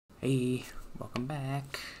Hey, welcome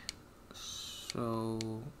back. So...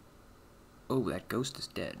 Oh, that ghost is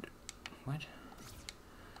dead. What?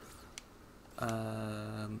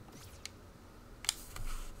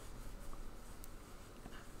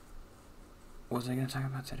 What was I gonna talk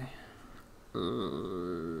about today?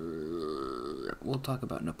 We'll talk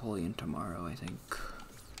about Napoleon tomorrow, I think.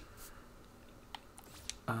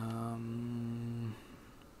 I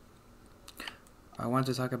wanted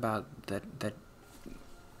to talk about that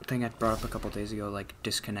thing I brought up a couple days ago, like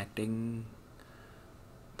disconnecting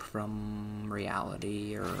from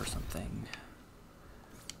reality or something.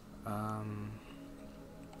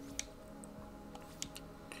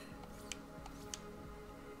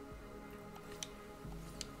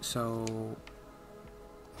 So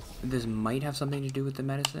this might have something to do with the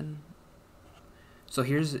medicine. So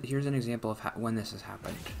here's an example of when this has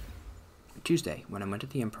happened. Tuesday, when I went to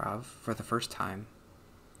the Improv for the first time,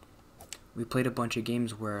 we played a bunch of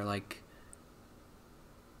games where, like,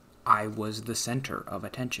 I was the center of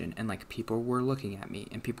attention, and, like, people were looking at me,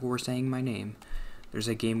 and people were saying my name. There's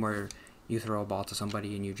a game where you throw a ball to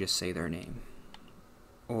somebody and you just say their name.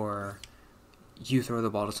 Or you throw the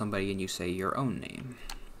ball to somebody and you say your own name.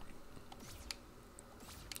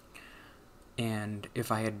 And if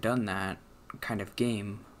I had done that kind of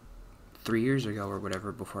game 3 years ago or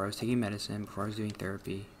whatever, before I was taking medicine, before I was doing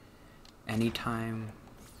therapy, anytime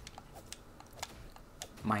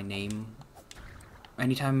I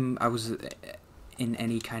was in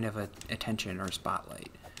any kind of attention or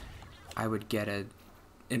spotlight, I would get a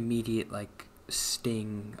immediate, like,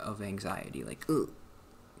 sting of anxiety, like, ugh,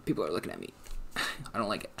 people are looking at me. I don't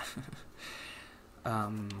like it.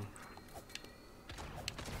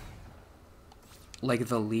 Like,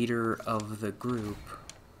 the leader of the group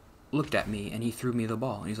looked at me and he threw me the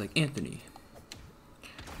ball and he's like, Anthony.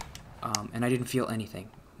 And I didn't feel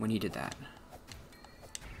anything when he did that.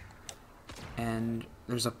 And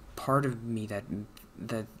there's a part of me that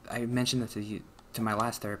I mentioned that to my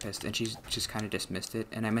last therapist, and she's just kind of dismissed it.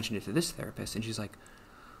 And I mentioned it to this therapist, and she's like,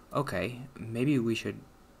 okay, maybe we should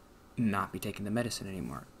not be taking the medicine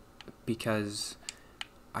anymore, because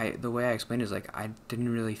the way I explained it is, like, I didn't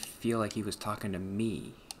really feel like he was talking to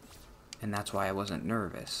me, and that's why I wasn't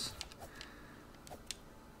nervous.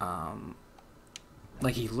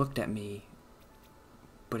 Like, he looked at me,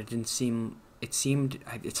 but it didn't seem, it's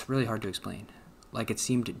really hard to explain. Like, it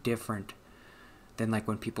seemed different than, like,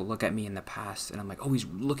 when people look at me in the past, and I'm like, oh, he's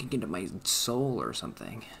looking into my soul or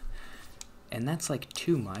something. And that's, like,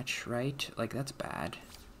 too much, right? Like, that's bad.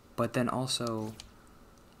 But then also,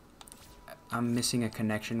 I'm missing a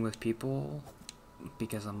connection with people,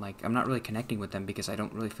 because I'm not really connecting with them because I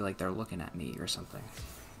don't really feel like they're looking at me or something.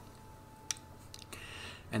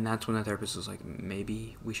 And that's when the therapist was like,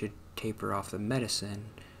 maybe we should taper off the medicine.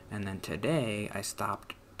 And then today, I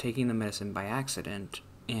stopped taking the medicine by accident,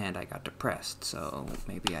 and I got depressed. So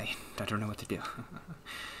maybe I don't know what to do.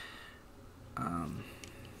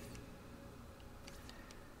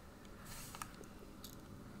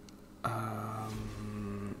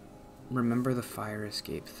 Remember the fire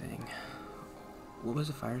escape thing? What was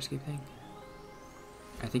the fire escape thing?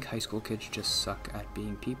 I think high school kids just suck at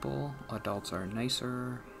being people. Adults are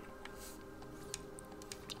nicer.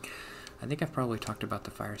 I think I've probably talked about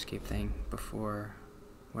the fire escape thing before.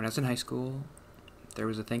 When I was in high school, there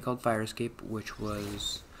was a thing called fire escape, which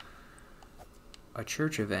was a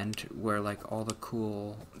church event where, like, all the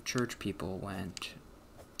cool church people went,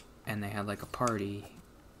 and they had, like, a party,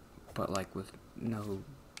 but, like, with no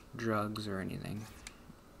drugs or anything.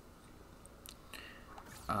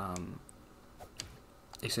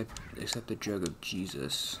 Except the drug of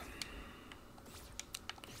Jesus.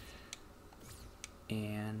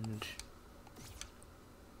 And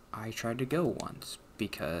I tried to go once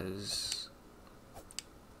because,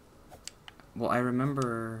 well, I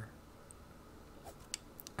remember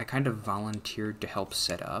I kind of volunteered to help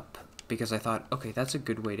set up because I thought, okay, that's a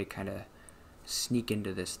good way to kind of sneak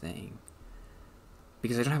into this thing.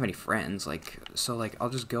 Because I don't have any friends, like, so, like, I'll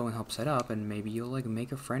just go and help set up, and maybe you'll, like,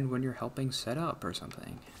 make a friend when you're helping set up or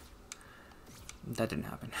something. That didn't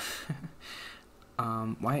happen.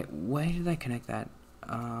 Why did I connect that?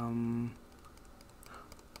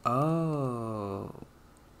 Oh.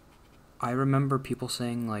 I remember people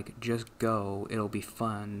saying, like, just go, it'll be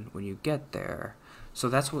fun when you get there. So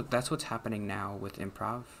that's what's happening now with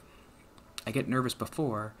improv. I get nervous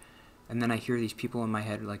before, and then I hear these people in my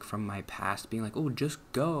head, like, from my past being like, oh, just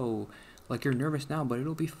go. Like, you're nervous now, but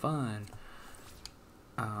it'll be fun.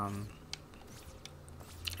 And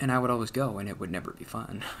I would always go, and it would never be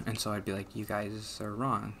fun. And so I'd be like, you guys are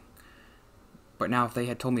wrong. But now, if they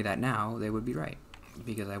had told me that now, they would be right.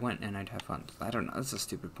 because I went and I'd have fun. I don't know. That's a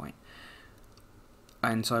stupid point.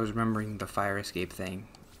 And so I was remembering the fire escape thing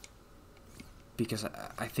because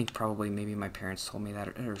I think probably maybe my parents told me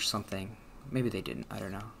that or something. Maybe they didn't. I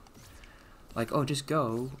don't know. Like, oh, just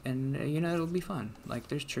go and, it'll be fun. Like,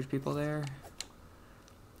 there's church people there.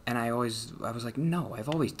 And I was like, no, I've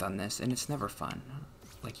always done this and it's never fun.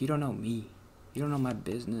 Like, you don't know me. You don't know my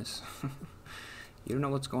business. You don't know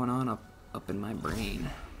what's going on up in my brain.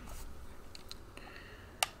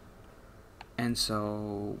 And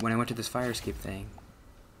so when I went to this fire escape thing,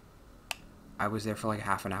 I was there for like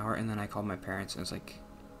half an hour, and then I called my parents and was like,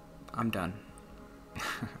 I'm done.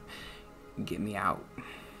 Get me out.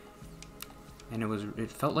 And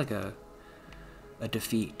it felt like a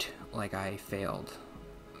defeat, like I failed.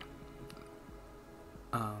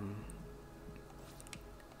 I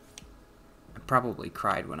probably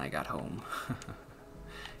cried when I got home.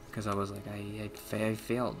 Because I was like, I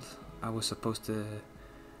failed. I was supposed to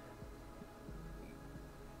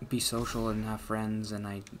be social and have friends, and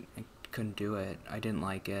I couldn't do it. I didn't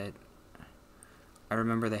like it. I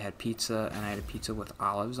remember they had pizza, and I had a pizza with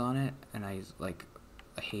olives on it, and I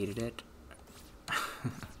hated it.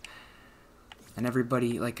 And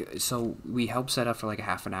everybody, so we helped set up for like a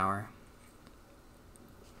half an hour.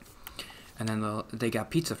 And then they got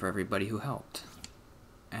pizza for everybody who helped.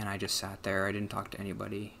 And I just sat there. I didn't talk to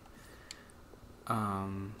anybody.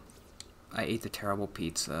 I ate the terrible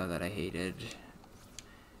pizza that I hated.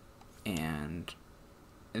 And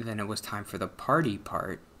then it was time for the party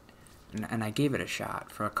part. And I gave it a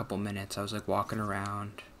shot for a couple minutes. I was like walking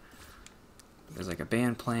around. There's like a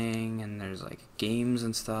band playing, and there's like games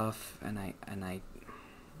and stuff. And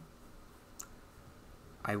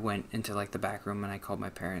I went into like the back room, and I called my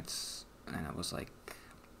parents, and I was like,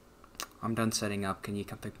 I'm done setting up. Can you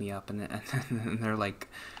come pick me up? And they're like,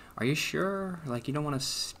 are you sure? Like, you don't want to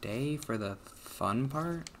stay for the fun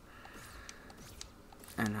part?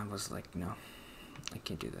 And I was like, no, I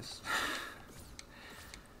can't do this.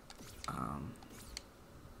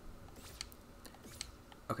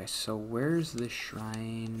 Okay, so where's the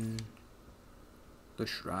shrine? The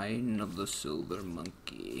Shrine of the Silver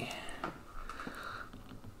Monkey.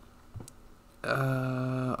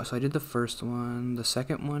 So I did the first one. The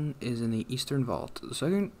second one is in the Eastern Vault. The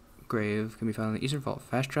second grave can be found in the Eastern Vault.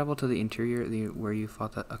 Fast travel to the interior where you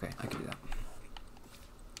fought that. Okay, I can do that.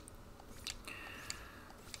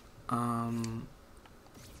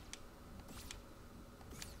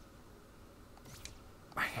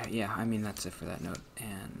 Yeah, I mean, that's it for that note.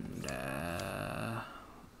 And,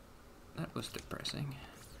 that was depressing.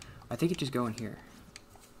 I think it just go in here.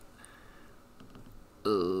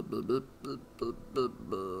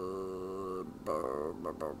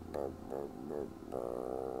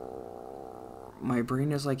 My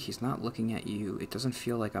brain is like, he's not looking at you. It doesn't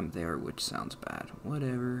feel like I'm there, which sounds bad.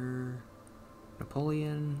 Whatever.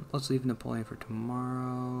 Napoleon. Let's leave Napoleon for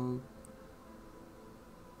tomorrow.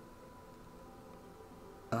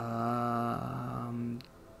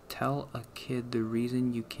 Tell a kid the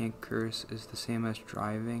reason you can't curse is the same as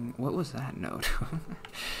driving. What was that note?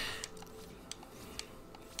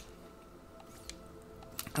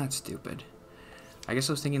 That's stupid. I guess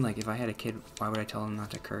I was thinking, like, if I had a kid, why would I tell him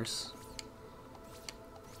not to curse?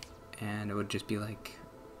 And it would just be like,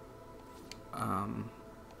 well,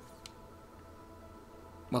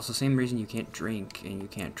 it's the same reason you can't drink and you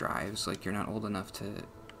can't drive. It's like you're not old enough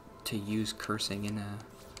to use cursing in a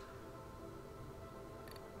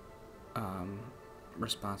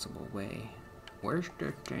responsible way. Where's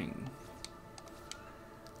the thing?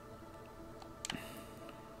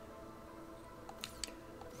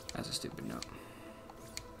 That's a stupid note.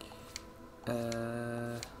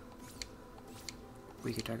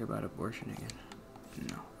 We could talk about abortion again.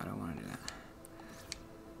 No, I don't want to do that.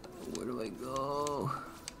 Where do I go?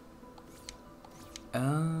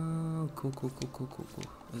 Oh, cool.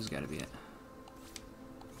 This has got to be it.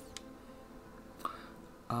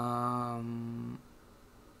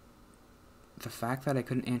 The fact that I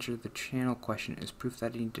couldn't answer the channel question is proof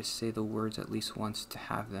that I need to say the words at least once to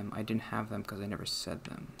have them. I didn't have them because I never said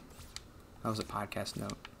them. That was a podcast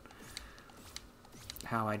note.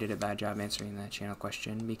 How I did a bad job answering that channel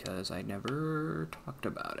question because I never talked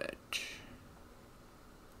about it.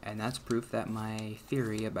 And that's proof that my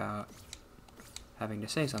theory about having to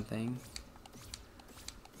say something,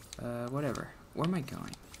 whatever. Where am I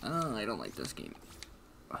going? Oh, I don't like this game.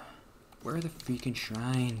 Where are the freaking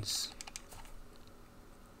shrines?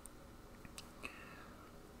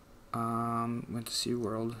 Went to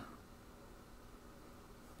SeaWorld.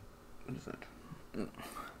 What is that?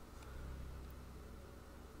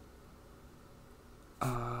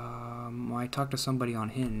 Well, I talked to somebody on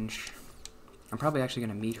Hinge, I'm probably actually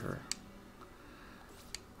gonna meet her.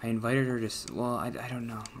 I invited her to, well, I don't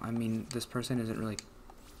know. I mean, this person isn't really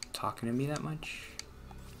talking to me that much.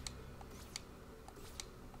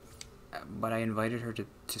 But I invited her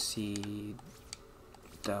to see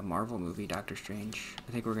the Marvel movie, Doctor Strange.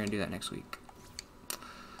 I think we're gonna do that next week.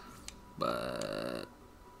 But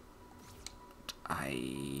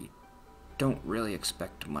I don't really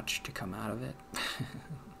expect much to come out of it.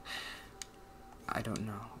 I don't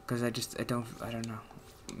know. Because I don't know.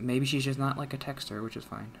 Maybe she's just not like a texter, which is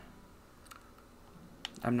fine.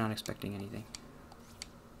 I'm not expecting anything.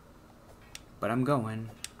 But I'm going,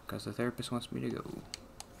 because the therapist wants me to go.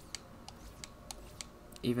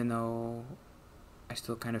 Even though I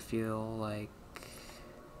still kind of feel like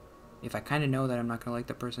if I kind of know that I'm not going to like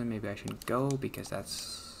the person, maybe I shouldn't go, because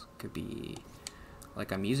that's could be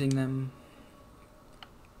like I'm using them.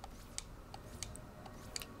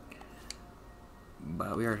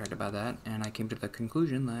 But we already talked about that, and I came to the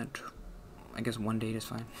conclusion that I guess one date is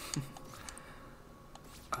fine.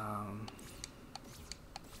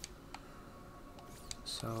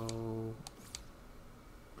 So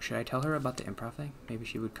should I tell her about the improv thing? Maybe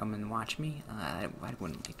she would come and watch me? I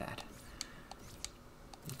wouldn't like that.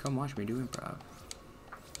 Come watch me do improv.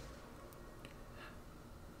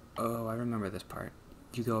 Oh, I remember this part.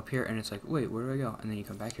 You go up here and it's like, wait, where do I go? And then you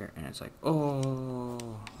come back here and it's like,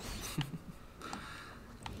 oh.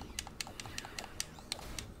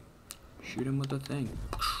 Shoot him with the thing.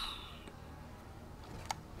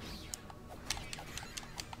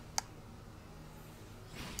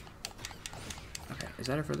 Okay, is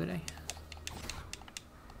that it for the day?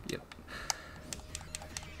 Yep.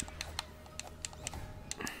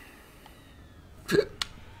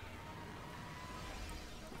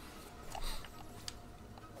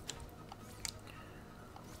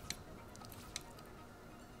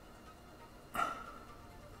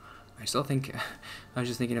 I still think, I was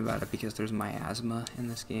just thinking about it because there's miasma in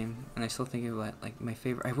this game, and I still think about, like, my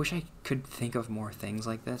favorite, I wish I could think of more things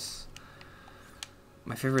like this.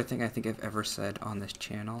 My favorite thing I think I've ever said on this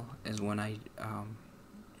channel is when I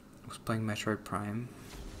was playing Metroid Prime,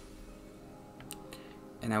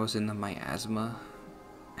 and I was in the miasma,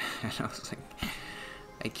 and I was like,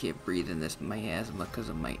 I can't breathe in this miasma because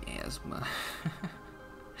of my asthma.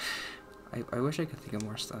 I wish I could think of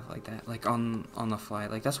more stuff like that, like on the fly.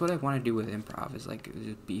 Like, that's what I want to do with improv, is like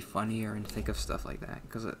just be funnier and think of stuff like that,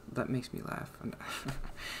 because that makes me laugh. And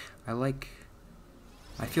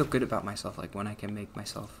I feel good about myself, like when I can make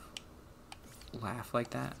myself laugh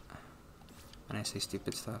like that when I say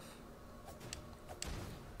stupid stuff.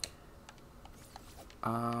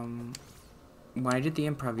 When I did the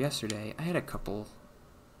improv yesterday, I heard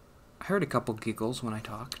a couple giggles when I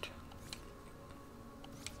talked.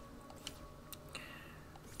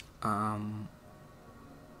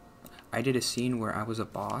 I did a scene where I was a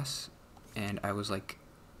boss, and I was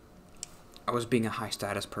being a high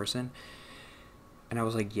status person, and I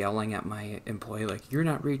was like yelling at my employee, like, you're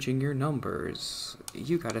not reaching your numbers,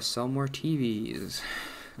 you gotta sell more TVs.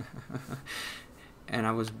 And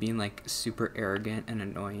I was being like super arrogant and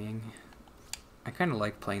annoying. I kind of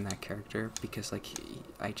like playing that character because like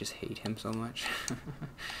I just hate him so much.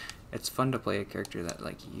 It's fun to play a character that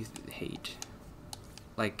like you hate,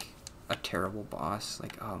 like a terrible boss.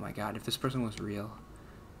 Like, oh my god, if this person was real,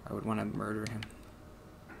 I would want to murder him.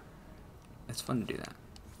 It's fun to do that.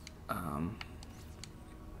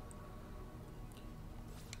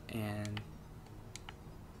 And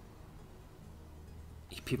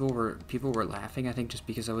people were laughing, I think, just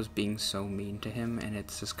because I was being so mean to him, and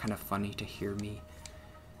it's just kind of funny to hear me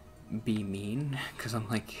be mean, because I'm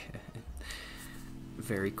like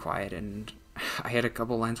very quiet, and I had a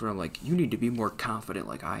couple lines where I'm like, you need to be more confident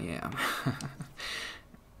like I am.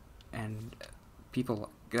 And people,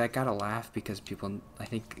 I gotta laugh because people, I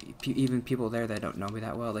think even people there that don't know me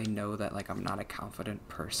that well, they know that like I'm not a confident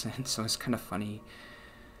person. So it's kind of funny.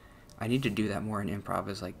 I need to do that more in improv,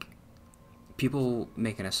 is like people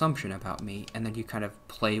make an assumption about me, and then you kind of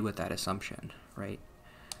play with that assumption, right?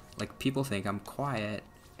 Like, people think I'm quiet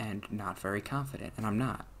and not very confident, and I'm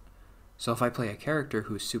not. So if I play a character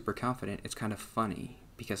who's super confident, it's kind of funny,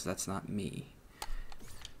 because that's not me.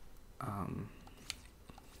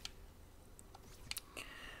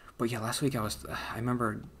 But yeah, last week I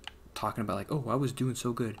remember talking about like, oh, I was doing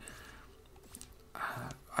so good.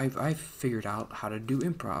 I figured out how to do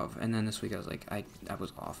improv, and then this week I was like, I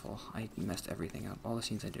was awful. I messed everything up. All the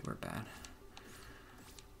scenes I did were bad.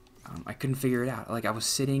 I couldn't figure it out. Like, I was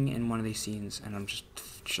sitting in one of these scenes, and I'm just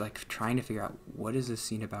like trying to figure out, what is this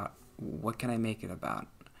scene about? What can I make it about?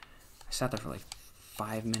 I sat there for like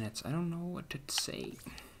 5 minutes. I don't know what to say.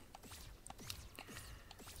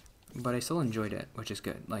 But I still enjoyed it, which is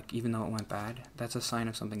good. Like, even though it went bad, that's a sign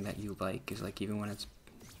of something that you like, is like, even when it's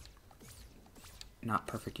not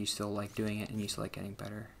perfect, you still like doing it and you still like getting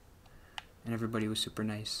better. And everybody was super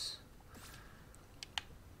nice.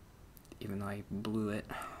 Even though I blew it.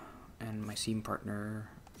 And my scene partner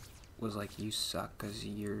was like, you suck because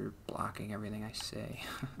you're blocking everything I say.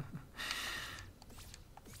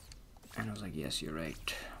 And I was like, yes, you're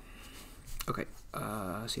right. Okay,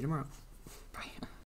 see you tomorrow.